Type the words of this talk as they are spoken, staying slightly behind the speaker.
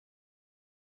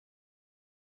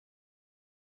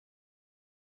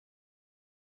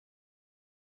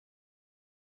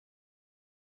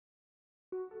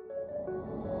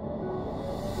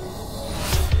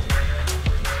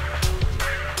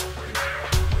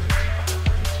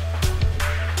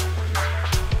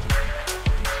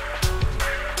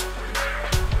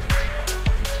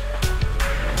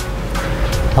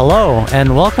Hello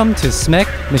and welcome to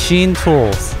SMEC Machine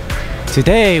Tools.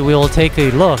 Today we will take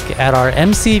a look at our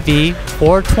MCV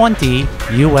 420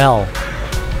 UL.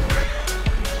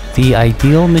 The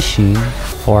ideal machine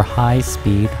for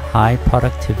high-speed,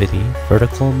 high-productivity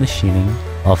vertical machining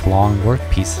of long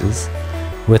workpieces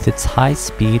with its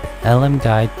high-speed LM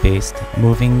guide-based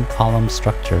moving column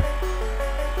structure.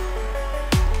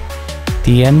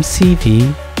 The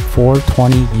MCV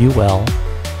 420 UL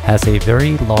has a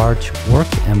very large work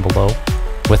envelope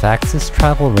with axis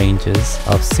travel ranges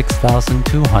of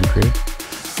 6,200,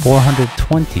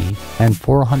 420, and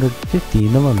 450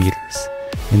 millimeters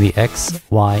in the X,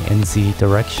 Y, and Z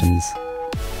directions.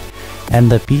 And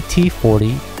the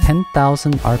BT40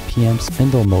 10,000 RPM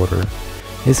spindle motor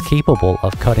is capable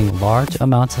of cutting large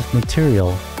amounts of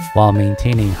material while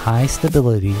maintaining high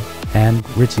stability and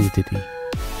rigidity.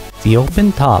 The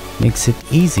open top makes it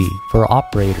easy for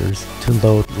operators to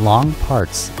load long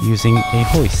parts using a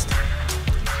hoist.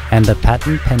 And the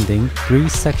patent-pending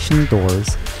 3-section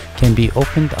doors can be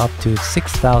opened up to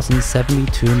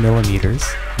 6,072 millimeters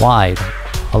wide,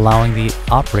 allowing the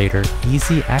operator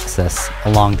easy access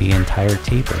along the entire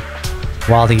table,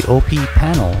 while the OP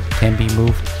panel can be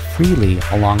moved freely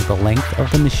along the length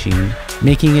of the machine,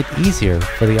 making it easier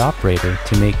for the operator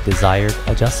to make desired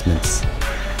adjustments.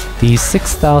 The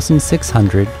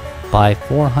 6,600 by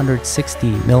 460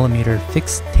 millimeter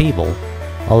fixed table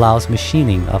allows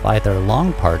machining of either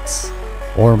long parts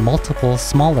or multiple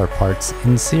smaller parts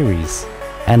in series,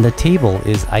 and the table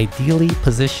is ideally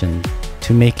positioned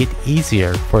to make it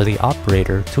easier for the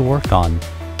operator to work on.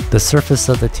 The surface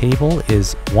of the table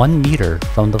is 1 meter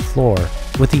from the floor,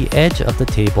 with the edge of the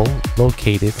table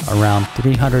located around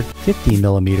 350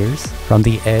 millimeters from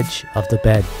the edge of the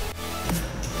bed.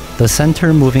 The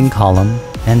center moving column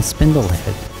and spindle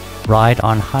head ride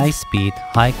on high-speed,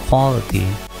 high-quality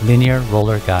linear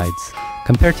roller guides.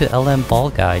 Compared to LM ball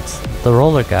guides, the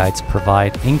roller guides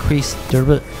provide increased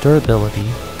durability,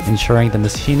 ensuring the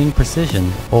machining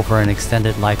precision over an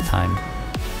extended lifetime.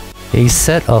 A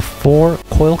set of 4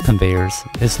 coil conveyors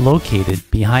is located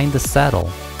behind the saddle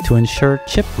to ensure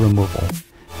chip removal,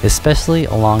 especially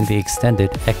along the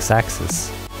extended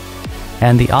X-axis.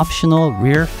 And the optional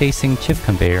rear-facing chip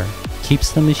conveyor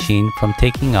keeps the machine from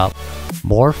taking up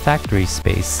more factory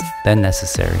space than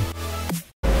necessary.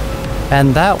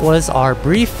 And that was our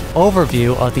brief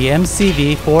overview of the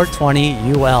MCV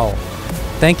 420 UL.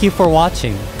 Thank you for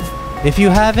watching. If you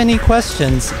have any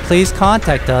questions, please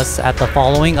contact us at the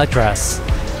following address.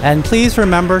 And please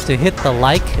remember to hit the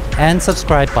like and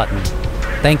subscribe button.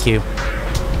 Thank you.